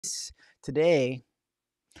Today,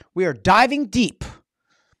 we are diving deep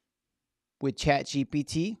with Chat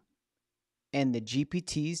GPT and the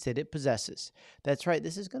GPTs that it possesses. That's right,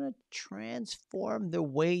 this is going to transform the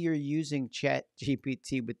way you're using Chat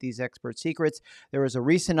GPT with these expert secrets. There was a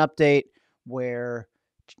recent update where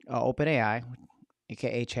OpenAI,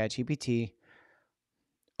 aka Chat GPT,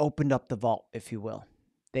 opened up the vault, if you will.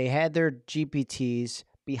 They had their GPTs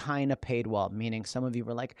behind a paid wall, meaning some of you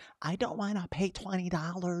were like, I don't want to pay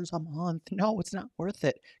 $20 a month. No, it's not worth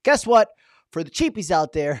it. Guess what? For the cheapies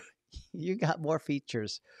out there, you got more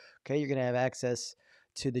features. Okay, you're going to have access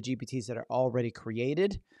to the GPTs that are already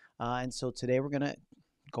created. And so today we're going to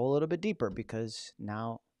go a little bit deeper because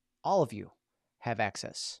now all of you have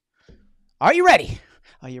access. Are you ready?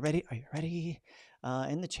 Are you ready? Are you ready?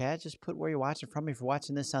 In the chat, just put where you're watching from. If you're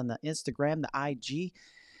watching this on the Instagram, the IG,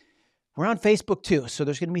 we're on Facebook too. So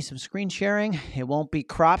there's going to be some screen sharing. It won't be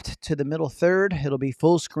cropped to the middle third. It'll be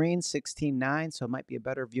full screen 16:9. So it might be a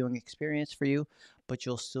better viewing experience for you, but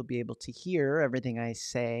you'll still be able to hear everything I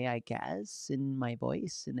say, I guess, in my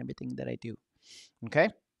voice and everything that I do. Okay.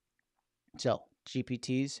 So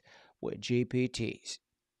GPTs with GPTs.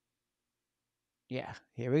 Yeah,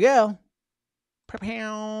 here we go.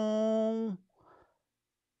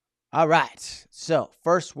 All right. So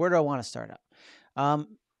first, where do I want to start out?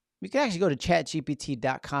 You can actually go to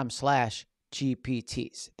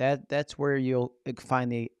chatgpt.com/GPTs. That's where you'll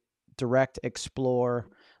find the direct explore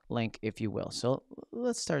link, if you will. So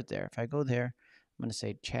let's start there. If I go there, I'm going to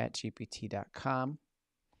say chatgpt.com.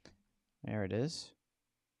 There it is.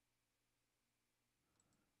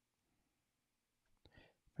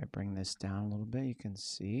 If I bring this down a little bit, you can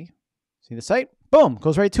see the site. Boom,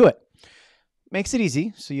 goes right to it. Makes it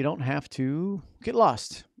easy so you don't have to get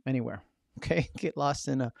lost anywhere. Okay, get lost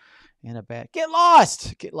in a bad get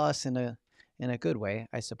lost in a good way,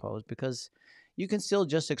 I suppose, because you can still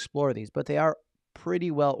just explore these, but they are pretty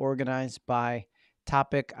well organized by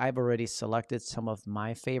topic. I've already selected some of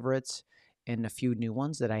my favorites and a few new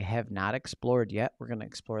ones that I have not explored yet. We're going to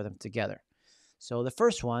explore them together. So the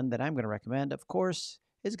first one that I'm going to recommend, of course,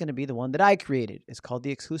 is going to be the one that I created. It's called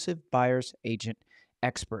the Exclusive Buyer's Agent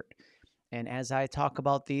Expert. And as I talk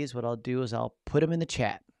about these, what I'll do is I'll put them in the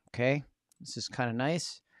chat. Okay, this is kind of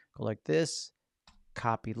nice. Go like this,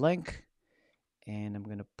 copy link, and I'm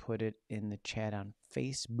going to put it in the chat on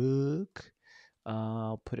Facebook.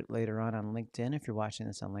 I'll put it later on LinkedIn. If you're watching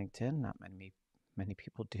this on LinkedIn, not many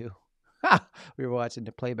people do. We were watching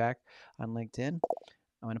the playback on LinkedIn.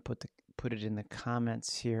 I'm going to put it in the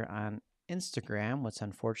comments here on Instagram. What's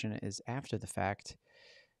unfortunate is after the fact,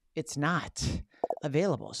 it's not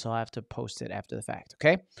available. So I have to post it after the fact.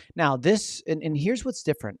 Okay. Now this, and here's what's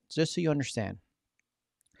different, just so you understand.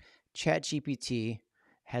 ChatGPT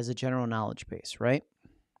has a general knowledge base, right?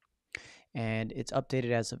 And it's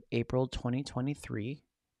updated as of April 2023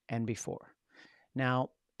 and before.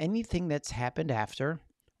 Now, anything that's happened after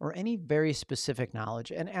or any very specific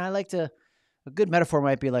knowledge, and I like to, a good metaphor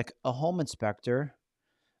might be like a home inspector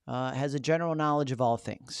has a general knowledge of all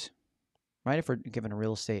things, right? If we're given a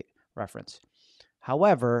real estate reference.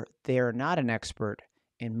 However, they are not an expert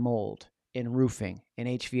in mold, in roofing, in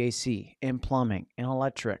HVAC, in plumbing, in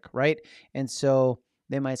electric, right? And so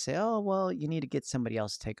they might say, oh, well, you need to get somebody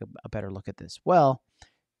else to take a better look at this. Well,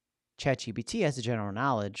 ChatGPT has the general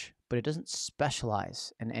knowledge, but it doesn't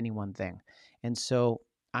specialize in any one thing. And so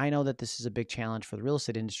I know that this is a big challenge for the real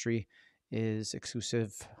estate industry is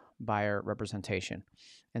exclusive buyer representation.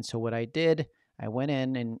 And so what I did, I went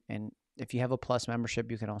in and if you have a Plus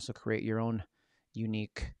membership, you can also create your own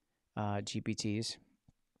unique GPTs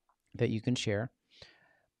that you can share.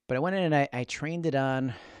 But I went in and I trained it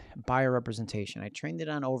on buyer representation. I trained it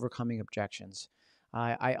on overcoming objections.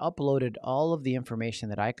 I uploaded all of the information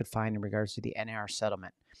that I could find in regards to the NAR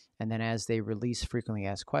settlement. And then as they release frequently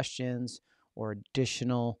asked questions or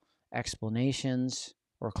additional explanations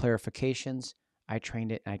or clarifications, I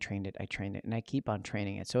trained it, and I trained it, I trained it, and I keep on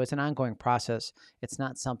training it. So it's an ongoing process. It's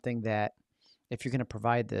not something that if you're going to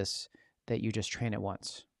provide this, that you just train it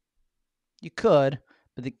once. You could,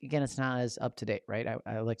 but again, it's not as up to date, right?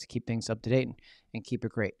 I like to keep things up to date and keep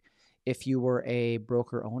it great. If you were a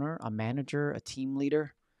broker owner, a manager, a team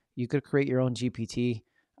leader, you could create your own GPT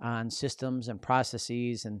on systems and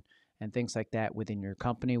processes and things like that within your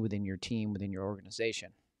company, within your team, within your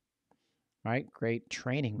organization. Right? Great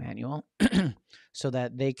training manual so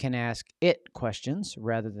that they can ask it questions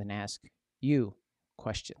rather than ask you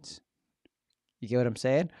questions. You get what I'm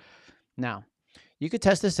saying? Now, you could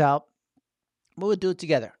test this out. We'll do it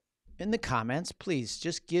together. In the comments, please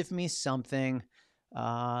just give me something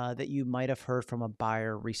that you might have heard from a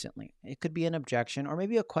buyer recently. It could be an objection or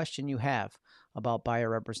maybe a question you have. about buyer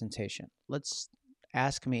representation. Let's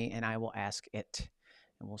ask me and I will ask it,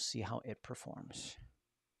 and we'll see how it performs.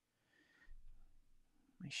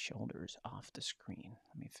 My shoulder's off the screen.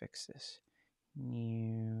 Let me fix this.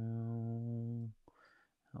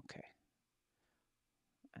 Okay.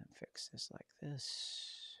 And fix this like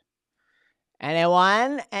this.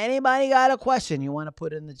 Anybody got a question you want to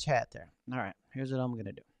put in the chat there? All right, here's what I'm going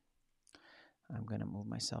to do. I'm going to move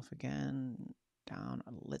myself again down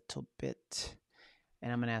a little bit.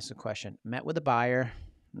 And I'm going to ask a question. Met with a buyer?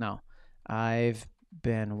 No. I've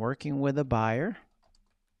been working with a buyer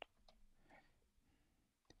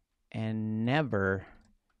and never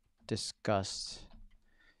discussed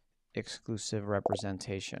exclusive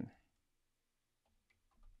representation.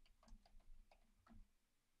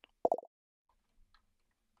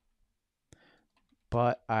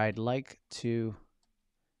 But I'd like to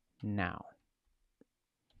now.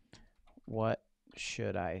 What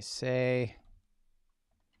should I say?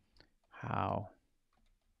 How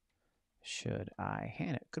should I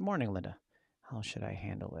handle it? Good morning, Linda. How should I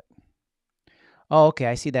handle it? Oh, okay.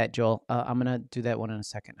 I see that, Joel. I'm going to do that one in a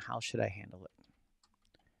second. How should I handle it?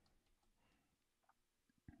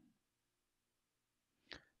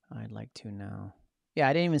 I'd like to now. Yeah,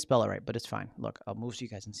 I didn't even spell it right, but it's fine. Look, I'll move so you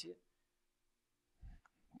guys can see it.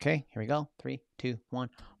 Okay, here we go. 3, 2, 1.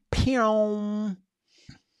 Pew! All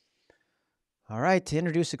right, to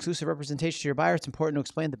introduce exclusive representation to your buyer, it's important to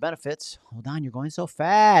explain the benefits. Hold on, you're going so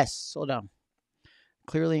fast. Slow down.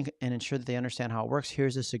 Clearly and ensure that they understand how it works.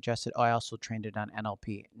 Here's a suggested, I also trained it on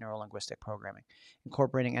NLP, Neuro-Linguistic Programming,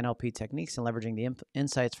 incorporating NLP techniques and leveraging the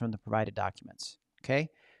insights from the provided documents. Okay?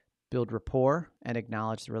 Build rapport and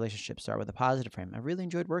acknowledge the relationship. Start with a positive frame. I really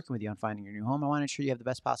enjoyed working with you on finding your new home. I want to ensure you have the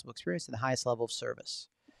best possible experience and the highest level of service.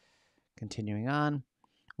 Continuing on.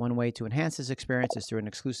 One way to enhance this experience is through an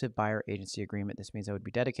exclusive buyer agency agreement. This means I would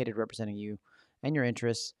be dedicated to representing you and your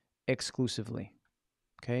interests exclusively.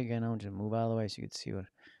 Okay, again, I'll just move out of the way so you can see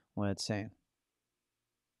what it's saying.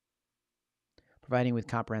 Providing with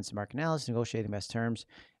comprehensive market analysis, negotiating the best terms,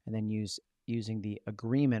 and then using the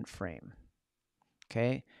agreement frame.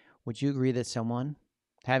 Okay, would you agree that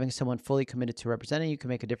having someone fully committed to representing you can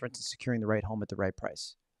make a difference in securing the right home at the right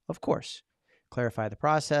price? Of course. Clarify the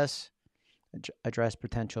process, address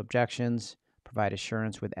potential objections, provide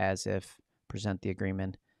assurance with as if, present the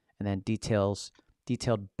agreement, and then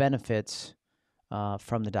detailed benefits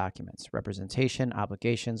from the documents, representation,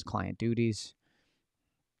 obligations, client duties.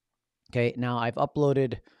 Okay, now I've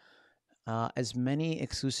uploaded as many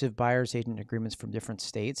exclusive buyer's agent agreements from different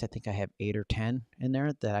states. I think I have 8 or 10 in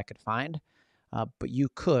there that I could find. But you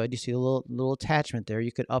see a little attachment there.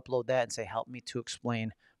 You could upload that and say, help me to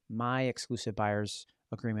explain my exclusive buyer's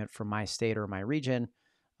agreement for my state or my region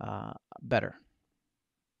better.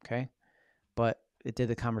 Okay, but it did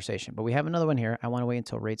the conversation. But we have another one here. I want to wait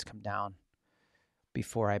until rates come down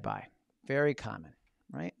before I buy. Very common,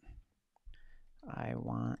 right? I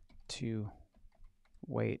want to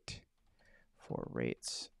wait for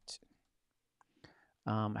rates to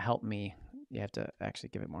help me. You have to actually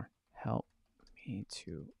give it more. Help me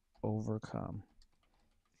to overcome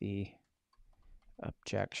the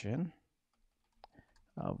objection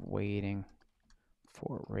of waiting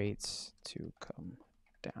for rates to come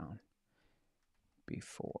down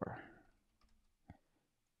before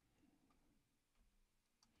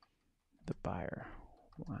the buyer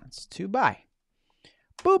wants to buy.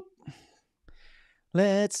 Boop.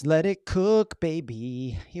 Let's let it cook,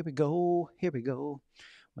 baby. Here we go. Here we go.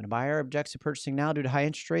 When a buyer objects to purchasing now due to high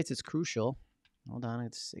interest rates, it's crucial. Hold on.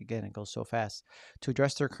 It goes so fast. To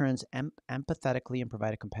address their concerns empathetically and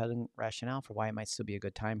provide a compelling rationale for why it might still be a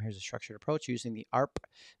good time. Here's a structured approach using the ARP,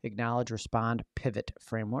 Acknowledge, Respond, Pivot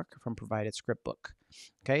framework from provided script book.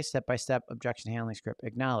 Okay, step-by-step objection handling script.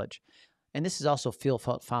 Acknowledge. And this is also feel,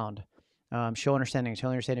 felt, found. Show understanding. Until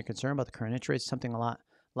you understand your concern about the current interest rates, something a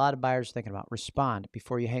lot of buyers are thinking about. Respond.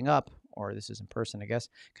 Before you hang up, or this is in person, I guess,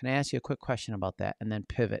 can I ask you a quick question about that? And then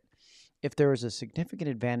pivot. If there was a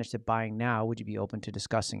significant advantage to buying now, would you be open to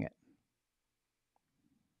discussing it?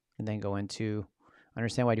 And then go into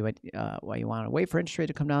understand why you want to wait for interest rate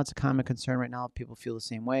to come down. It's a common concern right now. People feel the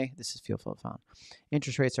same way. This is feel, felt, found.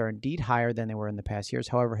 Interest rates are indeed higher than they were in the past years.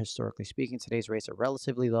 However, historically speaking, today's rates are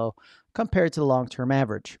relatively low compared to the long-term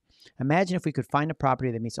average. Imagine if we could find a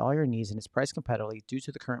property that meets all your needs and is priced competitively due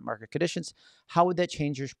to the current market conditions. How would that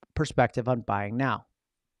change your perspective on buying now?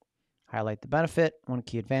 Highlight the benefit, one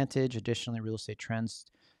key advantage. Additionally, real estate trends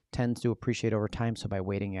tends to appreciate over time. So by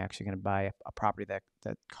waiting, you're actually going to buy a property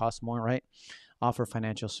that costs more, right? Offer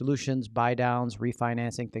financial solutions, buy downs,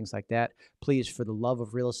 refinancing, things like that. Please, for the love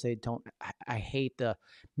of real estate, I hate the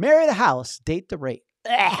marry the house, date the rate.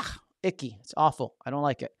 Ugh, icky. It's awful. I don't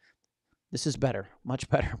like it. This is better, much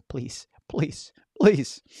better. Please, please,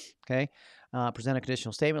 please. Okay. Present a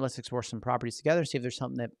conditional statement. Let's explore some properties together. See if there's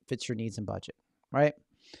something that fits your needs and budget. Right.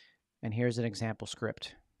 And here's an example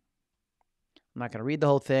script. I'm not going to read the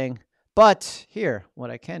whole thing, but here,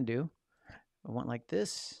 what I can do, I want like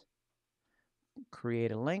this.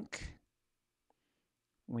 Create a link.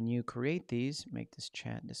 When you create these, make this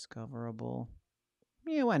chat discoverable.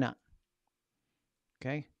 Yeah, why not?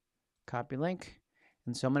 Okay. Copy link.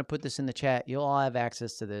 And so I'm going to put this in the chat. You'll all have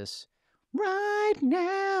access to this right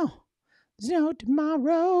now. There's no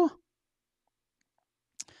tomorrow.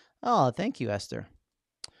 Oh, thank you, Esther.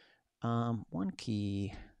 One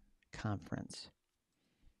key conference.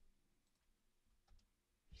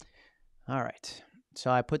 All right. So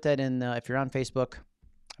I put that in, if you're on Facebook,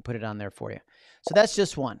 I put it on there for you. So that's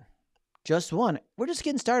just one. Just one. We're just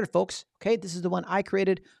getting started, folks. Okay. This is the one I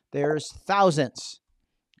created. There's thousands.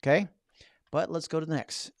 Okay. But let's go to the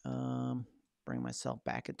next. Bring myself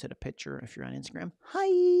back into the picture if you're on Instagram.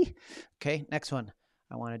 Hi. Okay, next one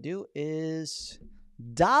I want to do is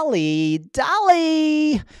Dolly.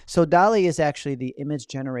 Dolly. So Dolly is actually the image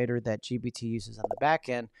generator that GPT uses on the back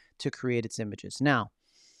end to create its images. Now,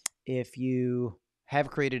 if you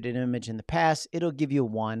have created an image in the past, it'll give you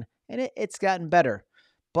one, and it's gotten better.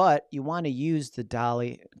 But you want to use the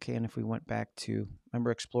Dolly. Okay, and if we went back to,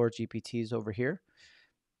 remember, Explore GPTs over here.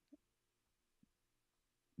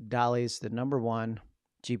 Dolly's the #1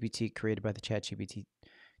 GPT created by the Chat GPT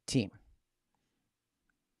team.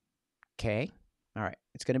 Okay. All right.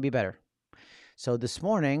 It's going to be better. So this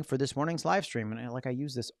morning, for this morning's live stream, and I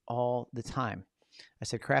use this all the time, I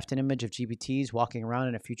said, craft an image of GPTs walking around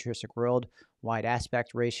in a futuristic world, wide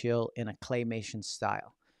aspect ratio in a claymation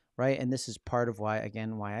style, right? And this is part of why,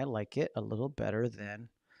 again, why I like it a little better than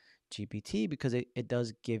GPT, because it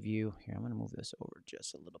does give you, here, I'm going to move this over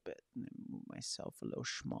just a little bit and then move myself a little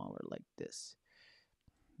smaller like this.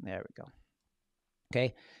 There we go.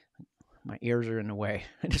 Okay. My ears are in the way.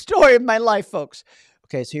 The story of my life, folks.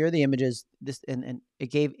 Okay, so here are the images. This and it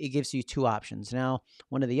gives you two options. Now,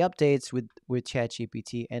 one of the updates with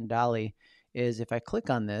ChatGPT and Dolly is if I click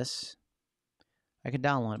on this, I can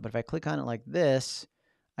download it, but if I click on it like this,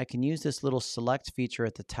 I can use this little select feature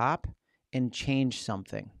at the top and change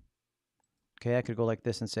something. Okay, I could go like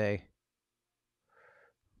this and say,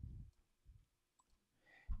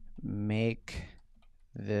 make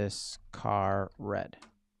this car red.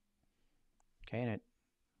 Okay, and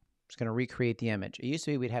it's going to recreate the image. It used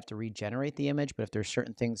to be we'd have to regenerate the image, but if there's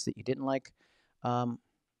certain things that you didn't like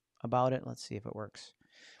about it, let's see if it works.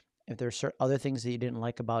 If there's certain other things that you didn't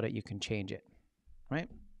like about it, you can change it, right?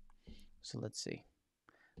 So let's see.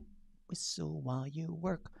 Whistle while you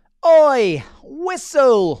work. Oi,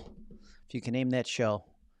 whistle! If you can name that show,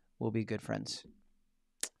 we'll be good friends.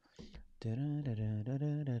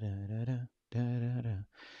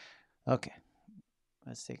 Okay,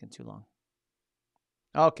 that's taking too long.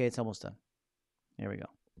 Okay, it's almost done. There we go.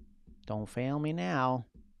 Don't fail me now.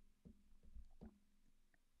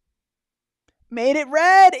 Made it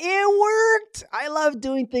red. It worked. I love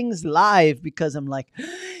doing things live because I'm like,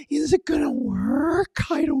 is it going to work?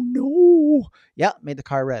 I don't know. Yeah, made the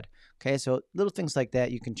car red. Okay, so little things like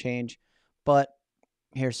that you can change. But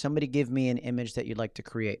here, somebody give me an image that you'd like to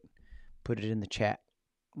create. Put it in the chat.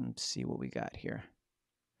 Let's see what we got here.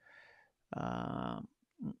 I'm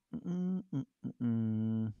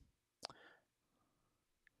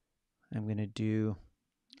going to do,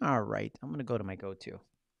 all right, I'm going to go to my go-to.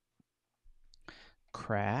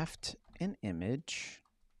 Craft an image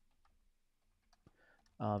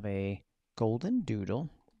of a golden doodle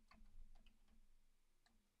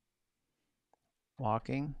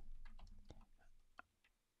walking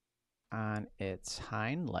on its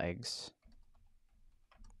hind legs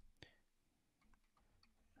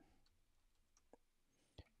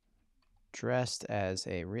dressed as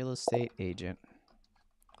a real estate agent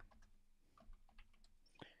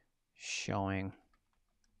showing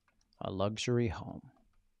a luxury home.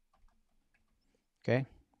 Okay,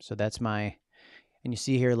 so that's my, and you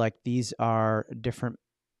see here, like, these are different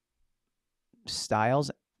styles.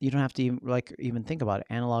 You don't have to even think about it.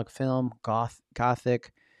 Analog film,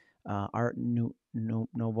 Gothic, Art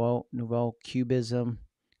Nouveau, Cubism,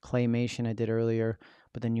 claymation I did earlier.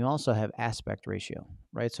 But then you also have aspect ratio,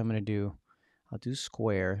 right? So I'll do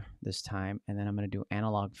square this time, and then I'm going to do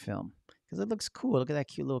analog film because it looks cool. Look at that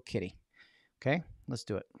cute little kitty. Okay, let's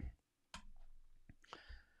do it.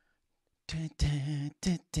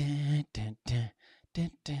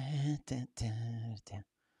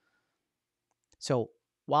 So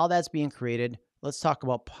while that's being created, let's talk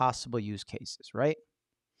about possible use cases, right?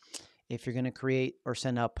 if you're going to create or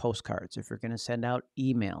send out postcards, if you're going to send out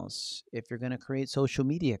emails, if you're going to create social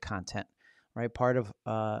media content, right? Part of,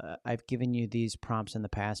 I've given you these prompts in the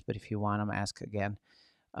past, but if you want them, ask again.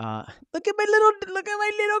 Look at my little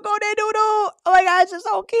golden doodle. Oh my gosh, it's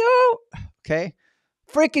so cute. Okay.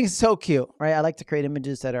 Freaking so cute, right? I like to create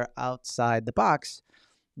images that are outside the box.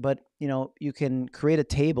 But, you can create a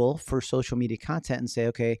table for social media content and say,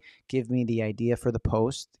 okay, give me the idea for the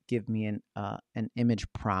post, give me an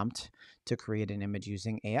image prompt to create an image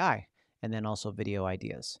using AI, and then also video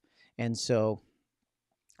ideas. And so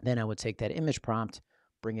then I would take that image prompt,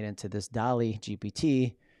 bring it into this Dolly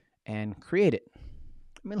GPT, and create it.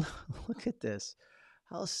 I mean, look at this.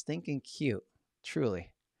 How stinking cute,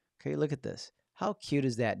 truly. Okay, look at this. How cute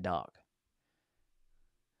is that dog?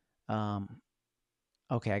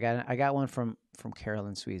 Okay, I got one from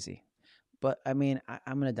Carolyn Sweezy, but I mean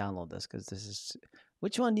I'm gonna download this because this is.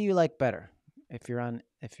 Which one do you like better? If you're on,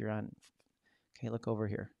 okay, look over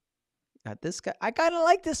here. Got this guy. I kind of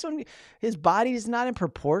like this one. His body is not in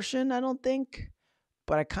proportion, I don't think,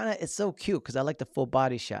 but it's so cute because I like the full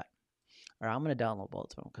body shot. All right, I'm gonna download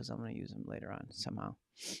both of them because I'm gonna use them later on somehow.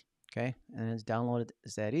 Okay, and it's downloaded.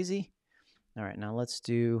 Is that easy? All right, now let's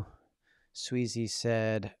do. Sweezy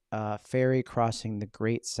said, ferry crossing the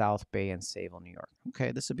Great South Bay in Sayville, New York.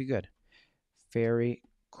 Okay, this would be good. Ferry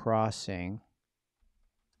crossing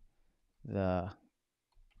the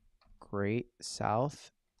Great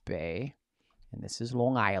South Bay. And this is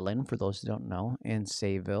Long Island, for those who don't know, in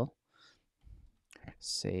Sayville.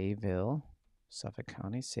 Sayville, Suffolk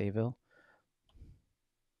County, Sayville,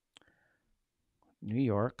 New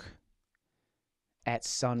York. At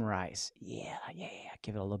sunrise. Yeah.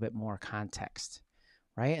 Give it a little bit more context,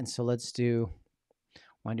 right? And so let's do,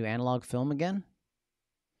 want to do analog film again?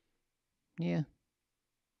 Yeah.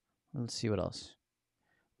 Let's see what else.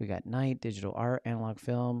 We got night, digital art, analog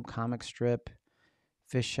film, comic strip,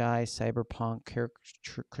 fisheye, cyberpunk,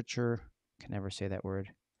 caricature. Can never say that word.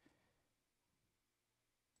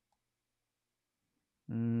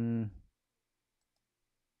 I'm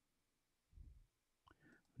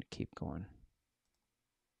gonna keep going.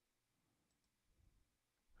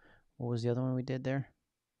 What was the other one we did there?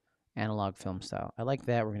 Analog film style. I like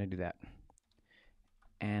that. We're going to do that.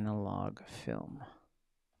 Analog film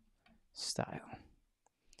style.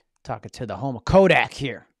 Talking to the home of Kodak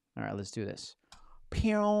here. All right, let's do this.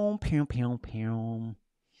 Pew, pew, pew, pew.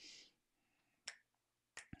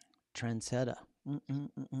 Trendsetter.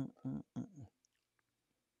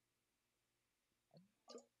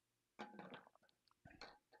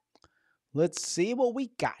 Let's see what we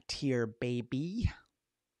got here, baby.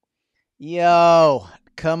 Yo,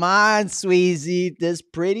 come on, Sweezy. This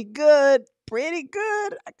pretty good. Pretty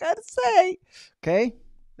good, I gotta say. Okay,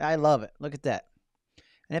 I love it. Look at that.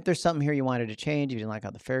 And if there's something here you wanted to change, you didn't like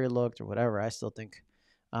how the fairy looked or whatever, I still think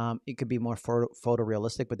it could be more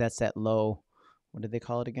photorealistic, but that's that low, what did they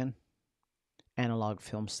call it again? Analog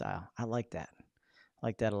film style. I like that. I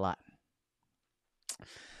like that a lot.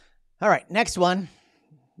 All right, next one.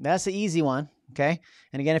 That's the easy one, okay?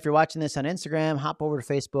 And again, if you're watching this on Instagram, hop over to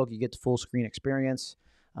Facebook. You get the full screen experience.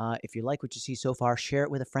 If you like what you see so far, share it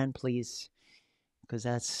with a friend, please, because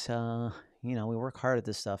that's, we work hard at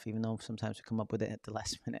this stuff, even though sometimes we come up with it at the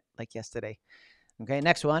last minute, like yesterday. Okay,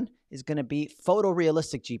 next one is going to be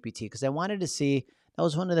photorealistic GPT, because I wanted to see, that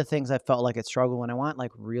was one of the things I felt like it struggled when I want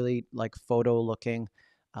like really like photo-looking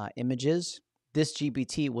images. This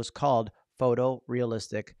GPT was called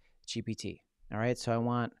photorealistic GPT. All right, so I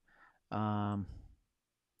want,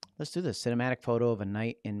 let's do this. Cinematic photo of a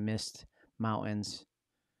night in mist, mountains.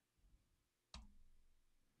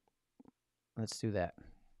 Let's do that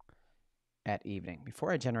at evening.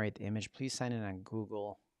 Before I generate the image, please sign in on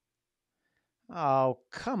Google. Oh,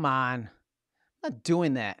 come on. I'm not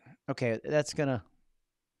doing that. Okay, that's going to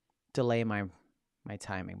delay my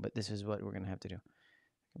timing, but this is what we're going to have to do.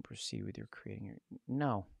 I can proceed with your creating your...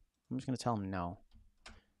 No. I'm just going to tell him no.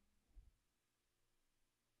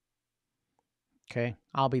 Okay,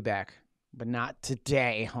 I'll be back, but not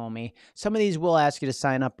today, homie. Some of these will ask you to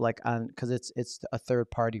sign up, like on, because it's a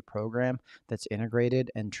third-party program that's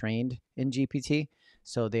integrated and trained in GPT.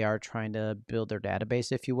 So they are trying to build their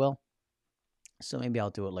database, if you will. So maybe I'll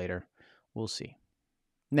do it later. We'll see.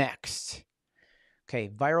 Next, okay,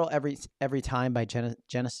 viral every time by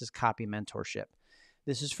Genesis Copy Mentorship.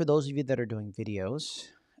 This is for those of you that are doing videos.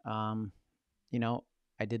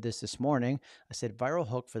 I did this morning. I said viral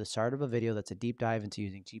hook for the start of a video that's a deep dive into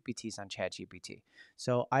using GPTs on Chat GPT.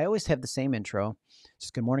 So I always have the same intro.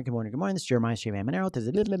 Just good morning, good morning, good morning. This is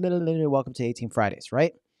JMan. Welcome to ATeam Fridays,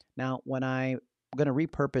 right? Now, when I'm going to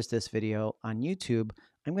repurpose this video on YouTube,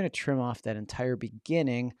 I'm going to trim off that entire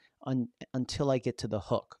beginning until I get to the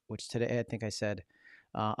hook, which today I think I said,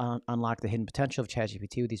 unlock the hidden potential of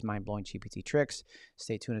ChatGPT with these mind-blowing GPT tricks.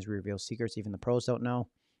 Stay tuned as we reveal secrets even the pros don't know.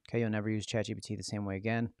 Okay, you'll never use ChatGPT the same way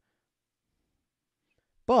again.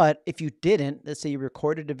 But if you didn't, let's say you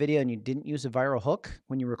recorded a video and you didn't use a viral hook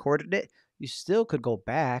when you recorded it, you still could go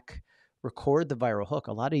back, record the viral hook.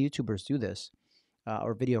 A lot of YouTubers do this,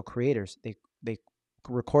 or video creators. They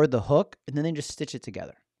record the hook and then they just stitch it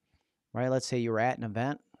together, right? Let's say you were at an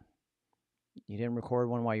event, you didn't record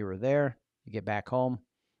one while you were there. You get back home,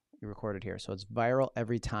 you record it here. So it's viral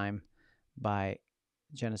every time by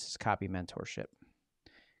Genesis Copy Mentorship.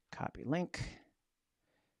 Copy link.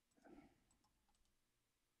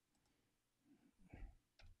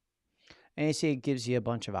 And you see it gives you a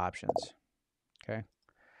bunch of options. Okay.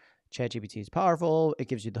 ChatGPT is powerful. It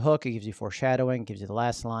gives you the hook. It gives you foreshadowing. It gives you the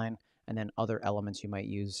last line. And then other elements you might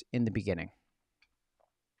use in the beginning.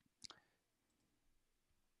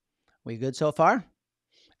 We good so far?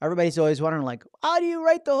 Everybody's always wondering, like, how do you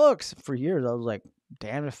write the hooks? For years, I was like,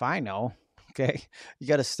 damn if I know. Okay. You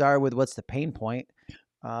got to start with what's the pain point.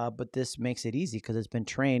 But this makes it easy because it's been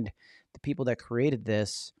trained. The people that created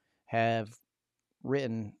this have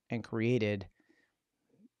written and created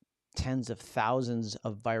tens of thousands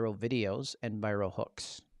of viral videos and viral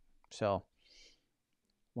hooks. So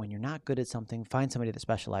when you're not good at something, find somebody that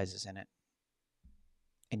specializes in it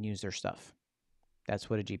and use their stuff. That's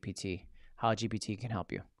what how a GPT can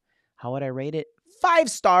help you. How would I rate it? 5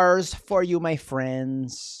 stars for you, my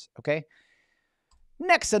friends. Okay.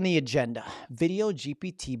 Next on the agenda, Video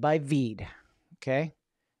GPT by Veed. Okay.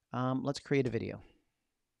 Let's create a video.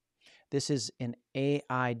 This is an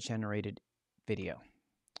AI generated video.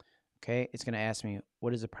 Okay, it's going to ask me,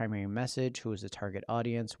 what is the primary message? Who is the target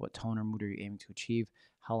audience? What tone or mood are you aiming to achieve?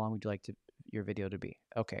 How long would you like your video to be?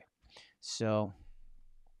 Okay, so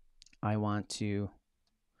I want to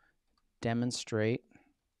demonstrate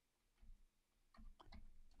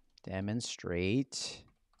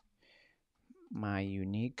my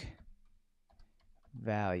unique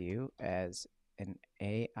value as an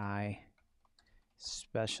AI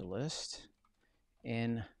specialist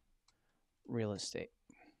in real estate.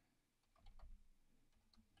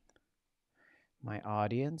 My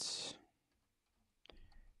audience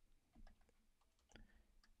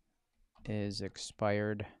is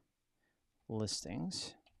expired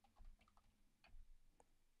listings.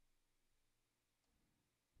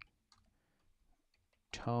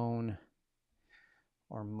 Tone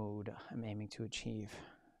or mood I'm aiming to achieve.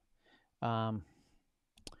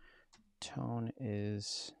 Tone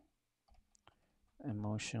is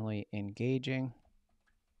emotionally engaging,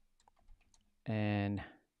 and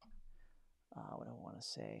what do I want to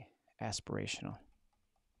say? Aspirational.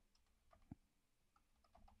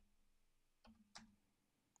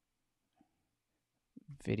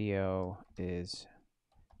 Video is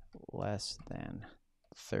less than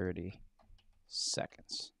 30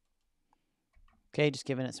 seconds. Okay, just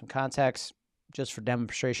giving it some context, just for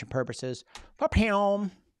demonstration purposes.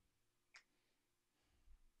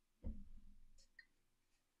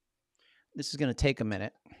 This is going to take a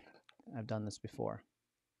minute. I've done this before.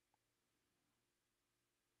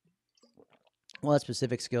 What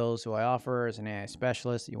specific skills do I offer as an AI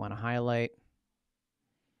specialist that you want to highlight?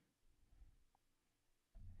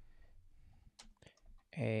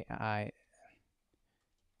 AI,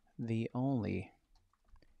 the only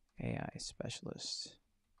AI specialist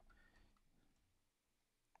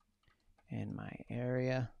in my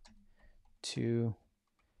area. 2,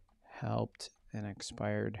 helped an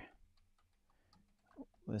expired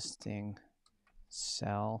listing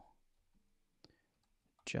sell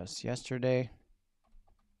just yesterday.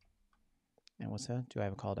 And what's that? Do I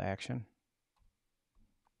have a call to action?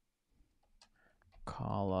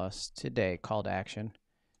 Call us today, call to action,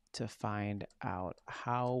 to find out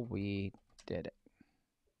how we did it.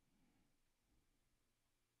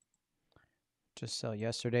 Just sell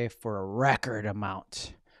yesterday for a record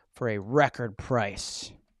amount, for a record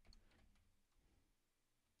price.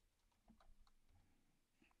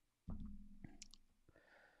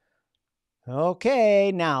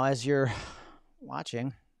 Okay, now as you're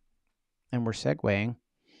watching and we're segueing,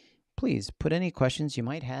 please put any questions you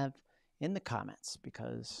might have in the comments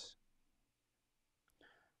because,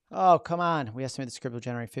 oh, come on. We estimate the script will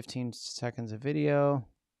generate 15 seconds of video.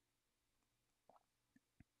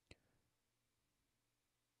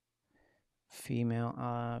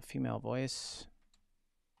 Female voice.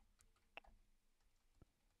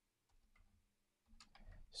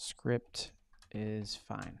 Script is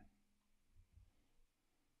fine.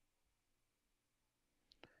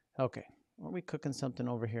 Okay. Were we cooking something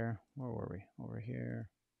over here? Where were we? Over here.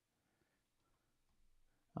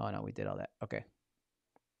 Oh, no, we did all that. Okay.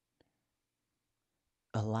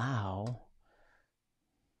 Allow.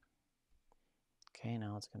 Okay,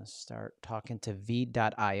 now it's going to start talking to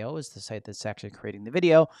v.io is the site that's actually creating the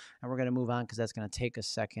video. And we're going to move on because that's going to take a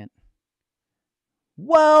second.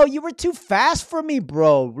 Whoa, you were too fast for me,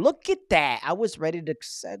 bro. Look at that. I was ready to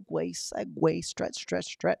segue,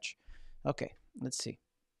 stretch. Okay, let's see.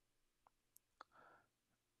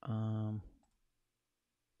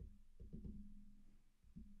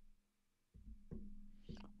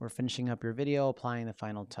 We're finishing up your video, applying the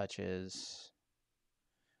final touches.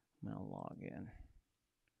 I'm going to log in.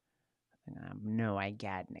 No, I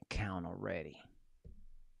got an account already.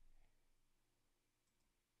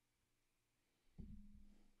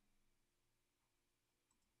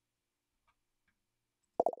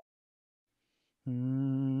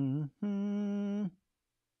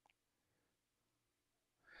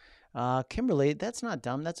 Kimberly, that's not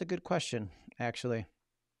dumb. That's a good question, actually.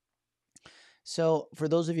 So for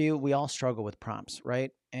those of you, we all struggle with prompts,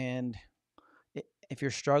 right? And if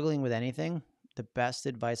you're struggling with anything, the best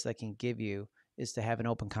advice I can give you is to have an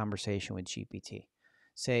open conversation with GPT.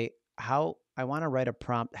 Say, how I want to write a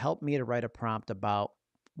prompt, help me to write a prompt about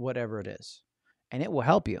whatever it is. And it will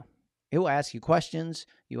help you. It will ask you questions.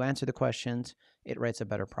 You answer the questions. It writes a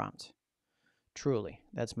better prompt. Truly,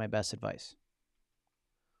 that's my best advice.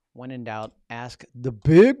 When in doubt, ask the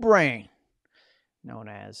big brain known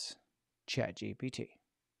as Chat GPT.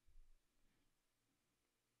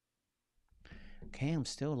 Okay, I'm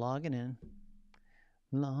still logging in.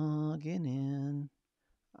 Logging in.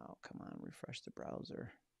 Oh, come on, refresh the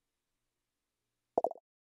browser.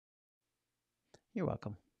 You're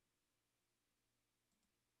welcome.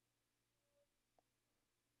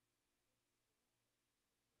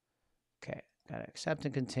 Okay, gotta accept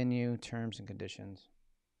and continue terms and conditions.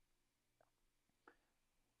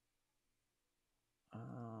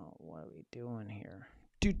 What are we doing here?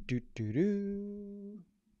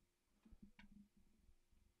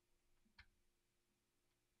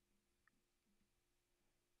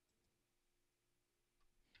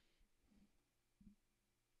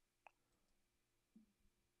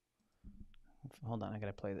 Hold on, I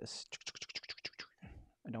gotta play this.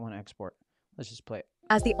 I don't want to export. Let's just play it.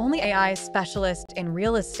 As the only AI specialist in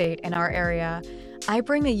real estate in our area, I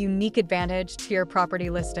bring a unique advantage to your property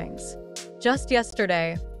listings. Just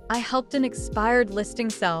yesterday, I helped an expired listing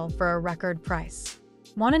sell for a record price.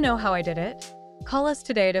 Want to know how I did it? Call us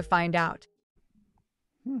today to find out.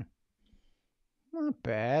 Not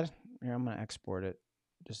bad. Here, I'm gonna export it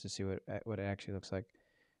just to see what it actually looks like.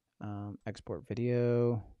 Export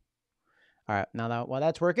video. All right, now that while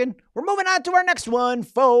that's working, we're moving on to our next one,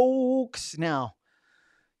 folks. Now,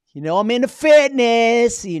 you know I'm into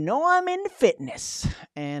fitness.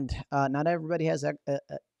 And not everybody has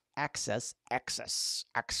access.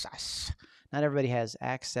 Not everybody has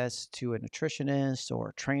access to a nutritionist or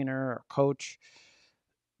a trainer or coach.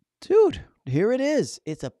 Dude, here it is.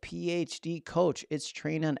 It's a PhD coach. It's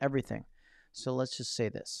trained on everything. So let's just say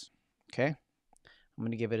this, okay? I'm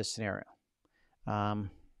going to give it a scenario.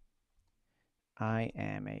 I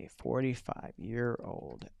am a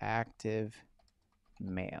 45-year-old active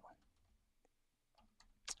male.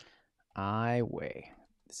 I weigh,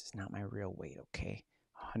 this is not my real weight, okay?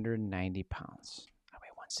 190 pounds. I weigh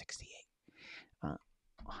 168.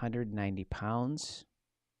 190 pounds.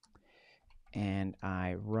 And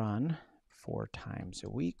I run 4 times a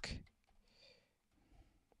week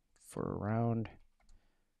for around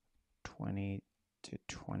 20 to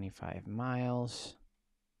 25 miles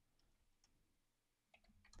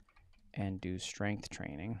and do strength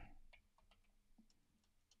training.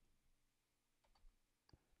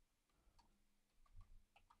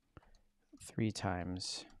 Three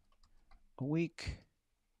times a week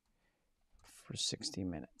for 60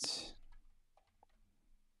 minutes.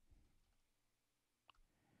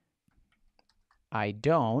 I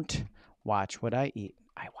don't watch what I eat.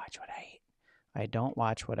 I watch what I eat. I don't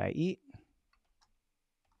watch what I eat.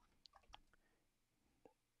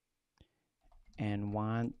 And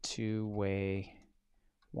want to weigh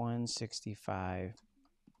 165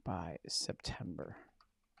 by September.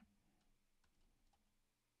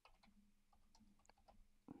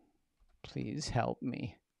 Please help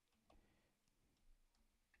me.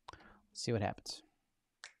 Let's see what happens.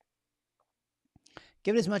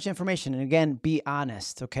 Give it as much information, and again, be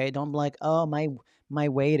honest, okay? Don't be like, oh, my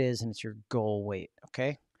weight is, and it's your goal weight,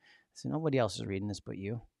 okay? So nobody else is reading this but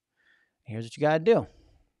you. Here's what you got to do.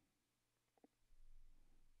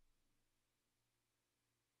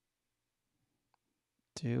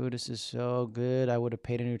 Dude, this is so good. I would have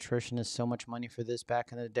paid a nutritionist so much money for this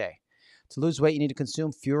back in the day. To lose weight, you need to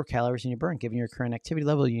consume fewer calories than you burn. Given your current activity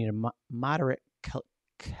level, you need a moderate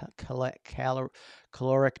caloric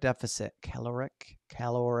deficit. Caloric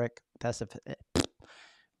deficit.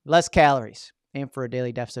 Less calories. Aim for a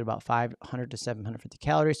daily deficit of about 500 to 750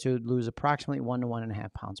 calories to lose approximately 1 to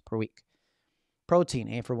 1.5 pounds per week. Protein.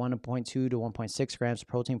 Aim for 1.2 to 1.6 grams of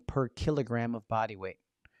protein per kilogram of body weight.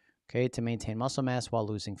 Okay, to maintain muscle mass while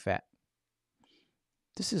losing fat.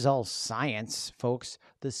 This is all science, folks.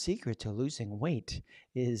 The secret to losing weight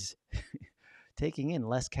is taking in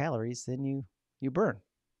less calories than you burn.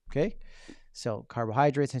 Okay? So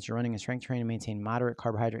carbohydrates, since you're running a strength training, maintain moderate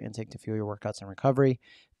carbohydrate intake to fuel your workouts and recovery.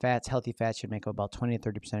 Fats, healthy fats should make up about 20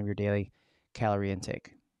 to 30% of your daily calorie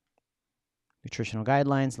intake. Nutritional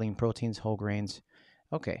guidelines, lean proteins, whole grains.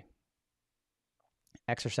 Okay.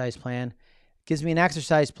 Exercise plan. Gives me an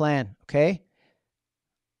exercise plan, okay?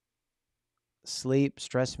 Sleep,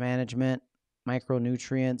 stress management,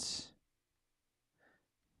 micronutrients.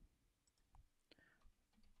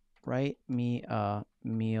 Write me a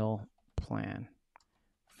meal plan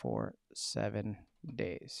for 7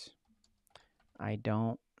 days. I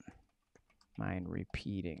don't mind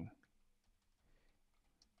repeating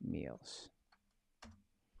meals.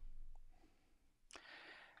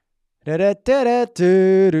 There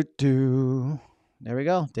we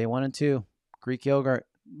go. Day 1 and 2. Greek yogurt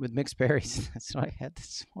with mixed berries. That's what I had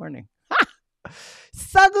this morning.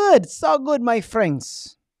 So good. So good, my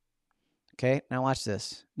friends. Okay, now watch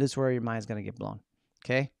this. This is where your mind's going to get blown.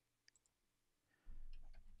 Okay?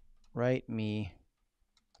 Write me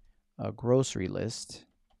a grocery list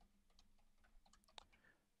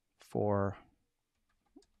for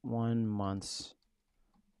 1 month's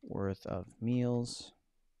worth of meals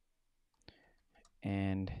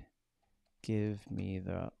and give me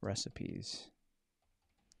the recipes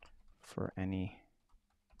for any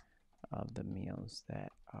of the meals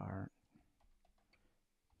that are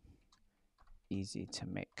easy to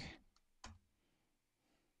make.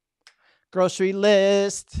 Grocery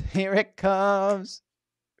list, here it comes.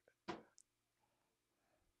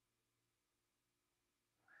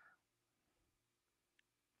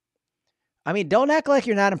 I mean, don't act like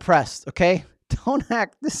you're not impressed, okay? Don't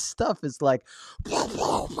act. This stuff is like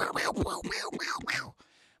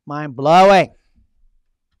mind blowing.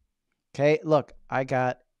 Okay, look, I've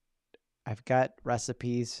got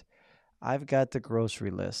recipes. I've got the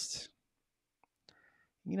grocery list.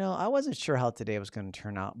 You know, I wasn't sure how today was going to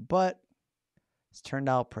turn out, but it's turned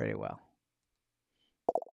out pretty well.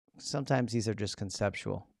 Sometimes these are just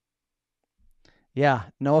conceptual. Yeah,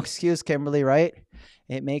 no excuse, Kimberly, right?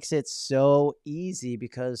 It makes it so easy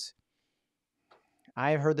because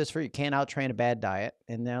I've heard this for you can't out-train a bad diet.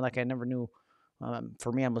 And they're like, I never knew.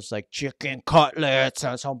 For me, I'm just like chicken cutlets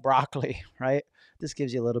and some broccoli, right? This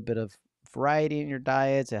gives you a little bit of variety in your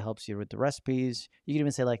diets. It helps you with the recipes. You can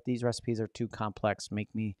even say like, these recipes are too complex. Make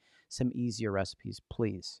me some easier recipes,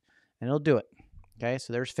 please. And it'll do it. Okay,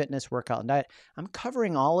 so there's fitness, workout, and diet. I'm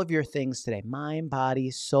covering all of your things today. Mind, body,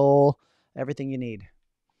 soul, everything you need.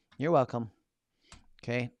 You're welcome.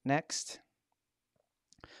 Okay, next.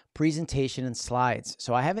 Presentation and slides.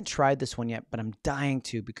 So I haven't tried this one yet, but I'm dying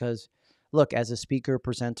to because, look, as a speaker,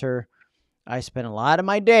 presenter, I spend a lot of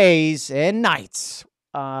my days and nights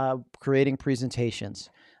creating presentations.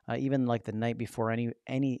 Even like the night before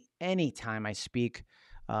any time I speak,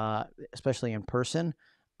 especially in person,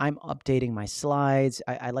 I'm updating my slides.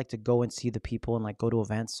 I like to go and see the people and like go to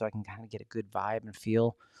events so I can kind of get a good vibe and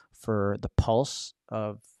feel for the pulse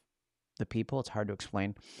of the people. It's hard to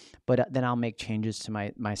explain, but then I'll make changes to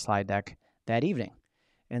my slide deck that evening.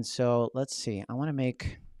 And so let's see. I want to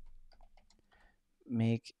make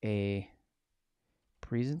a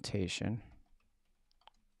presentation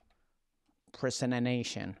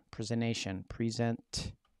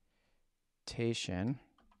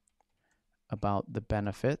about the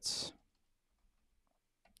benefits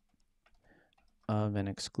of an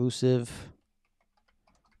exclusive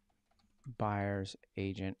buyer's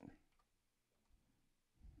agent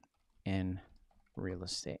in real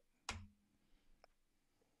estate.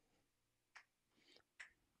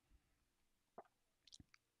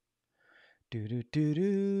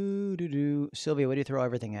 Sylvia, what do you throw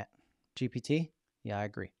everything at? GPT? Yeah, I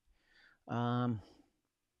agree. Allow.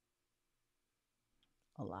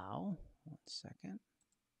 1 second.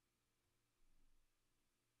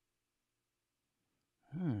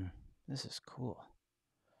 This is cool.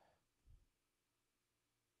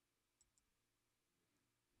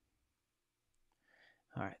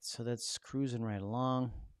 All right, so that's cruising right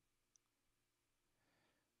along,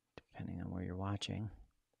 depending on where you're watching.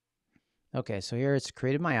 Okay, so here it's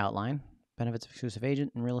created my outline, benefits of exclusive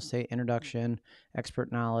agent in real estate, introduction,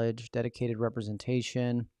 expert knowledge, dedicated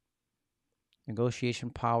representation, negotiation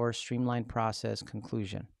power, streamlined process,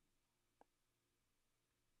 conclusion.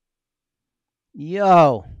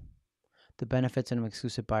 Yo, the benefits of an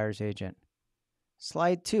exclusive buyer's agent.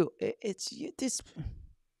 Slide 2. It's this.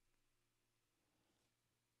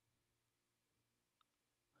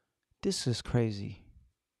 This is crazy.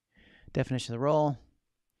 Definition of the role.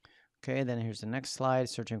 Okay, then here's the next slide.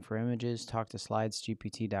 Searching for images. Talk to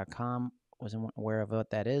slidesgpt.com. Wasn't aware of what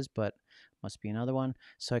that is, but must be another one.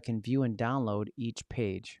 So I can view and download each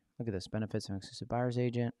page. Look at this. Benefits of an exclusive buyer's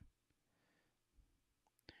agent.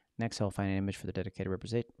 Next, I'll find an image for the dedicated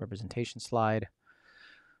representation slide.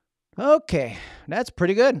 Okay, that's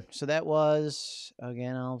pretty good. So that was,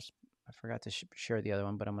 again, I forgot to share the other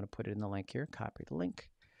one, but I'm going to put it in the link here. Copy the link.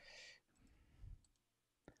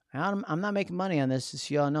 I'm not making money on this.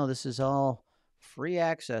 As you all know, this is all free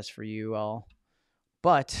access for you all.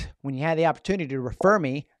 But when you had the opportunity to refer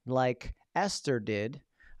me, like Esther did,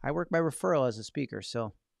 I work by referral as a speaker,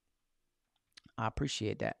 so I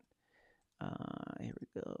appreciate that. Here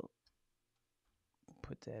we go.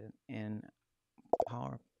 Put that in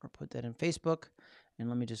Power, or put that in Facebook. And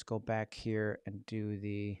let me just go back here and do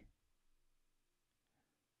the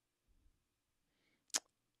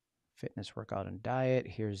fitness, workout, and diet.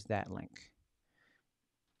 Here's that link.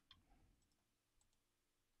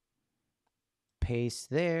 Paste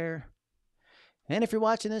there. And if you're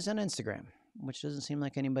watching this on Instagram, which doesn't seem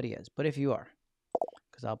like anybody is, but if you are,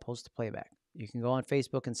 because I'll post the playback, you can go on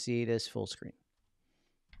Facebook and see this full screen.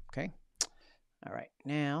 Okay? All right.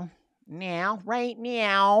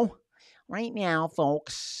 Right now,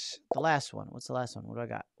 folks. The last one. What's the last one? What do I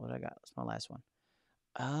got? What's my last one?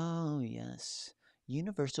 Oh, yes.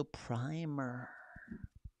 Universal Primer.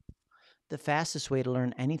 The fastest way to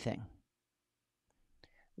learn anything.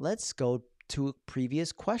 Let's go to a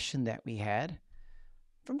previous question that we had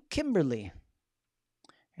from Kimberly.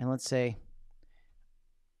 And let's say,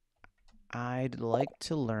 I'd like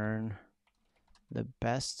to learn the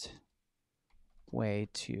best way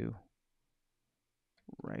to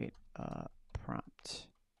write a prompt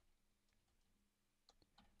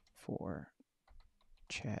for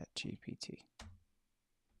Chat GPT.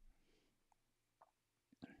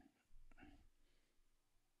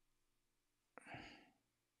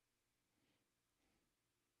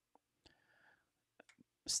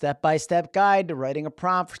 Step-by-step guide to writing a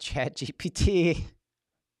prompt for Chat GPT.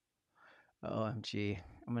 OMG.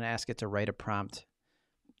 I'm going to ask it to write a prompt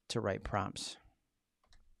to write prompts.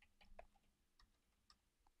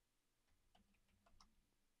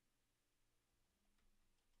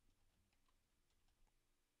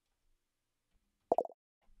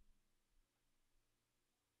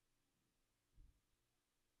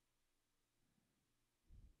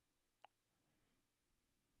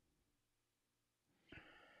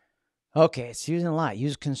 Okay, it's using a lot.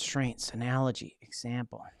 Use constraints, analogy,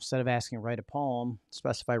 example. Instead of asking write a poem,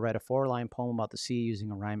 specify write a 4-line poem about the sea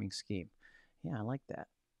using a rhyming scheme. Yeah, I like that.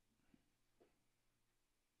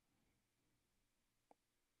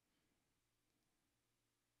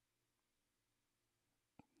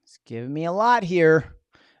 It's giving me a lot here.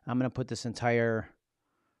 I'm going to put this entire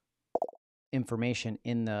information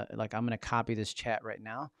in the, I'm going to copy this chat right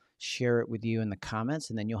now, share it with you in the comments,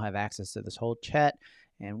 and then you'll have access to this whole chat.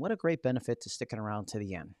 And what a great benefit to sticking around to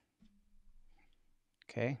the end.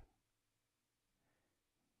 Okay.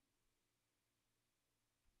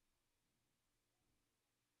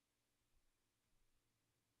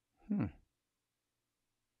 All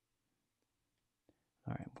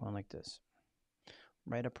right, I'm going like this.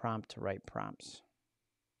 Write a prompt to write prompts.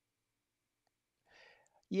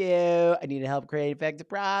 Yeah, I need to help create effective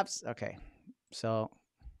prompts. Okay, so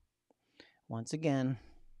once again,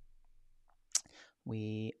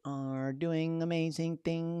 we are doing amazing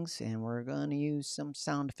things, and we're going to use some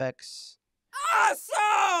sound effects. Awesome!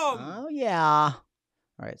 Oh, yeah.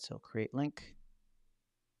 All right, so create link.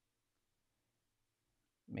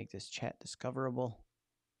 Make this chat discoverable.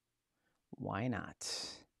 Why not?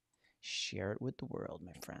 Share it with the world,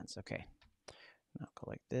 my friends. Okay, now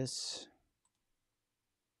go like this.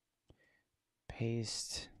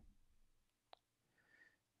 Paste.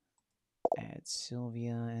 Add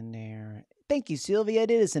Sylvia in there. Thank you, Sylvia.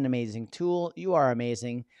 It is an amazing tool. You are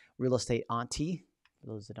amazing. Real estate auntie. For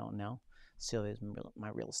those that don't know, Sylvia is my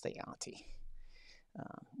real estate auntie.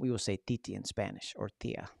 We will say titi in Spanish, or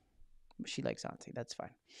tia. She likes auntie. That's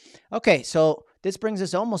fine. Okay, so this brings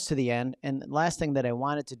us almost to the end. And the last thing that I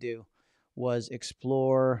wanted to do was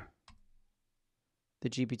explore the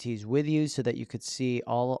GPTs with you so that you could see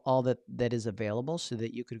all that is available, so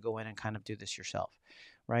that you could go in and kind of do this yourself.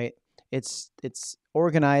 right? It's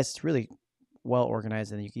organized, it's really well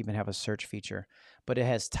organized, and you can even have a search feature. But it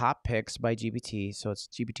has top picks by GPT, so it's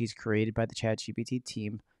GPTs created by the Chat GPT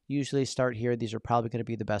team. Usually start here. These are probably going to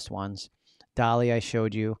be the best ones. Dolly, I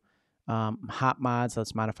showed you. Hot mods,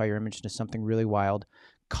 let's modify your image into something really wild.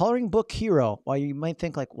 Coloring book hero. Well, you might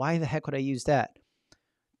think like, why the heck would I use that?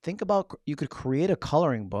 Think about you could create a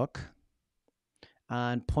coloring book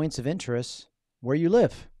on points of interest where you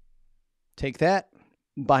live. Take that,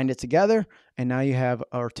 bind it together, and now you have,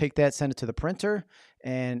 or take that, send it to the printer,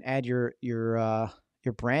 and add your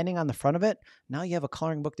branding on the front of it. Now you have a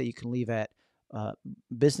coloring book that you can leave at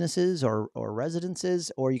businesses or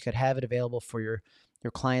residences, or you could have it available for your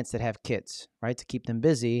clients that have kids, right, to keep them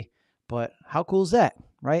busy. But how cool is that,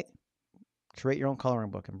 right? Create your own coloring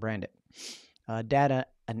book and brand it. Data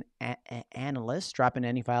analyst, drop in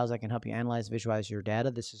any files that can help you analyze, visualize your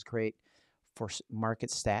data. This is great for market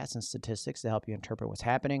stats and statistics to help you interpret what's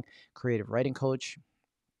happening. Creative writing coach,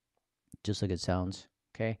 just like it sounds.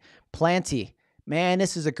 Okay. Planty, man,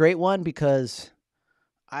 this is a great one because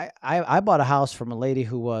I bought a house from a lady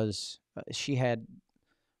who was she had,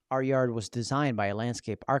 our yard was designed by a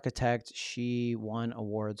landscape architect. She won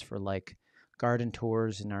awards for like garden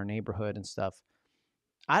tours in our neighborhood and stuff.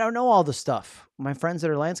 I don't know all the stuff. My friends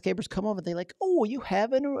that are landscapers come over, they like, oh, you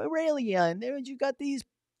have an Aurelia, and there you got these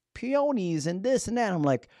peonies and this and that. I'm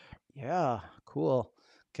like, yeah, cool.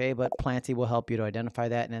 Okay, but Planty will help you to identify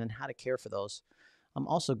that and then how to care for those. I'm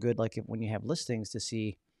also good, like when you have listings, to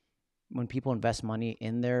see when people invest money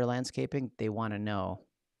in their landscaping, they want to know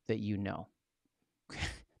that you know.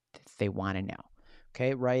 They want to know.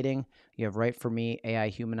 Okay, writing, you have Write for Me, AI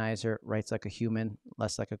Humanizer, writes like a human,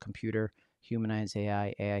 less like a computer. Humanize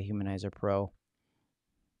AI, AI Humanizer Pro.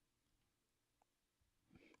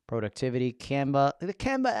 Productivity, Canva. The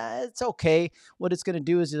Canva, it's okay. What it's going to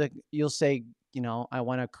do is like you'll say, I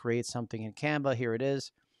want to create something in Canva. Here it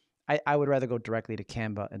is. I would rather go directly to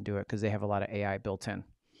Canva and do it because they have a lot of AI built in.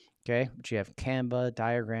 Okay, but you have Canva,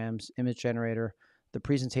 diagrams, image generator, the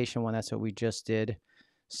presentation one. That's what we just did.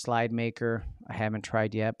 Slide Maker, I haven't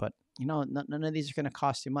tried yet, but none of these are going to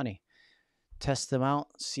cost you money. Test them out,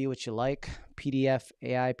 see what you like. PDF,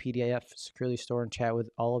 AI PDF, securely store and chat with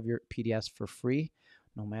all of your PDFs for free,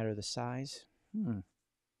 no matter the size.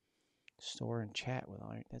 Store and chat with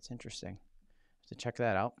all. That's interesting. So check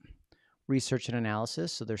that out. Research and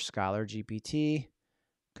analysis. So there's Scholar GPT,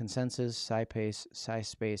 Consensus, SciPace,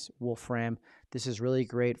 SciSpace, Wolfram. This is really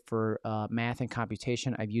great for math and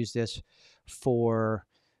computation. I've used this for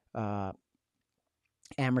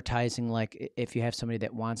amortizing, like if you have somebody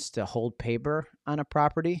that wants to hold paper on a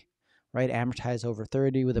property, right? Amortize over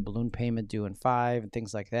 30 with a balloon payment due in 5 and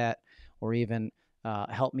things like that, or even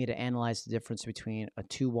help me to analyze the difference between a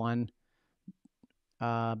 2-1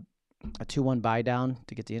 buy down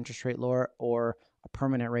to get the interest rate lower, or a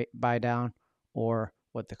permanent rate buy down, or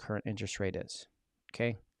what the current interest rate is.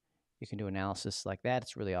 Okay, you can do analysis like that.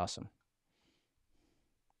 It's really awesome.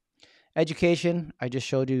 Education, I just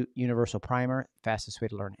showed you Universal Primer, fastest way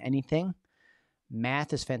to learn anything.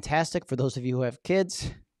 Math is fantastic for those of you who have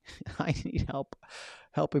kids. I need help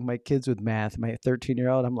helping my kids with math. My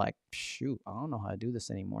 13-year-old, I'm like, shoot, I don't know how to do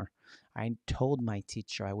this anymore. I told my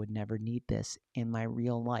teacher I would never need this in my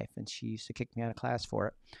real life, and she used to kick me out of class for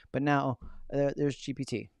it. But now there's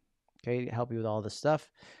GPT, okay, to help you with all this stuff.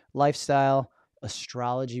 Lifestyle,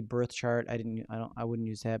 astrology, birth chart. I wouldn't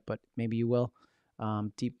use that, but maybe you will.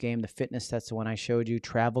 Deep Game, the fitness, that's the one I showed you.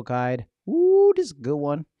 Travel guide, ooh, this is a good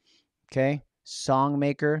one. Okay, Song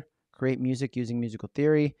Maker, create music using musical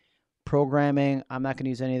theory. Programming, I'm not going to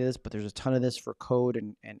use any of this, but there's a ton of this for code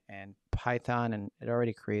and Python, and it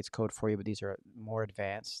already creates code for you, but these are more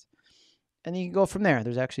advanced. And you can go from there.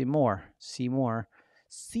 There's actually more. See more.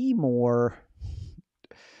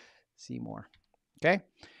 Okay,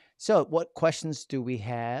 so what questions do we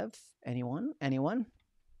have? Anyone?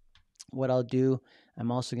 What I'll do,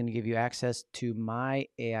 I'm also going to give you access to my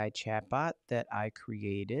AI chatbot that I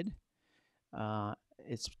created.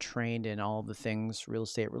 It's trained in all the things real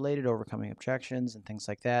estate related, overcoming objections and things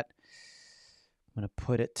like that. I'm going to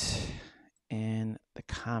put it in the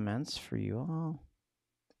comments for you all.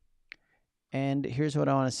 And here's what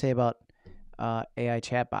I want to say about AI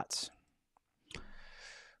chatbots.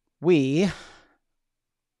 We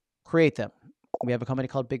create them. We have a company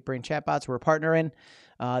called Big Brain Chatbots we're a partner in.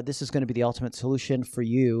 This is going to be the ultimate solution for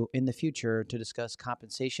you in the future to discuss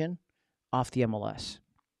compensation off the MLS.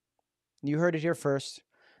 You heard it here first.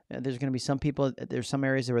 There's going to be some people, there's some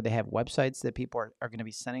areas where they have websites that people are going to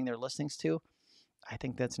be sending their listings to. I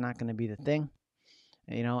think that's not going to be the thing,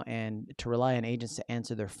 and to rely on agents to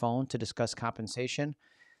answer their phone to discuss compensation,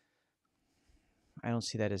 I don't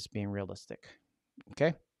see that as being realistic.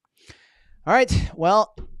 Okay. All right.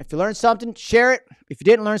 Well, if you learned something, share it. If you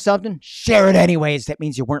didn't learn something, share it anyways. That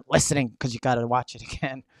means you weren't listening because you got to watch it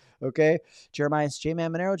again. Okay. Jeremiah's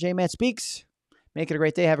JMan Monero. JMan Speaks. Make it a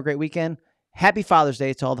great day. Have a great weekend. Happy Father's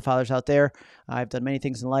Day to all the fathers out there. I've done many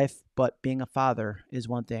things in life, but being a father is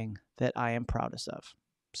one thing that I am proudest of.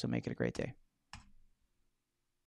 So make it a great day.